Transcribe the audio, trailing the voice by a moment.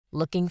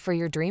Looking for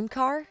your dream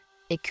car?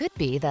 It could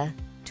be the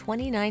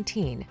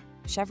 2019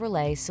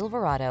 Chevrolet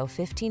Silverado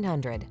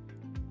 1500.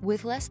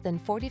 With less than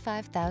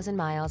 45,000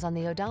 miles on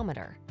the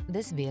odometer,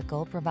 this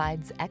vehicle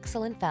provides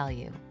excellent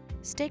value.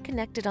 Stay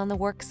connected on the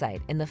worksite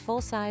in the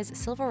full-size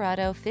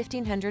Silverado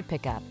 1500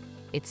 pickup.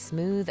 Its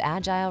smooth,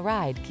 agile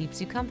ride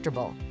keeps you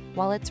comfortable,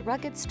 while its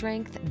rugged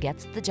strength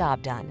gets the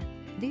job done.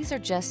 These are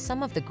just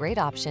some of the great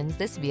options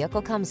this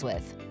vehicle comes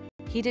with: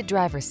 heated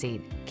driver's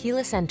seat,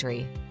 keyless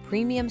entry,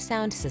 premium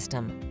sound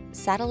system,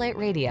 satellite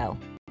radio,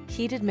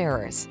 heated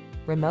mirrors,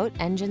 remote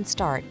engine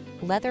start,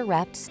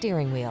 leather-wrapped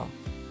steering wheel,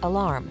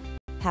 alarm,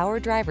 power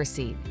driver's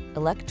seat,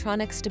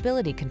 electronic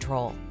stability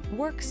control.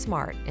 Work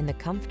smart in the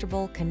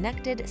comfortable,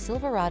 connected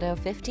Silverado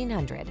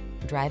 1500.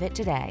 Drive it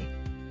today.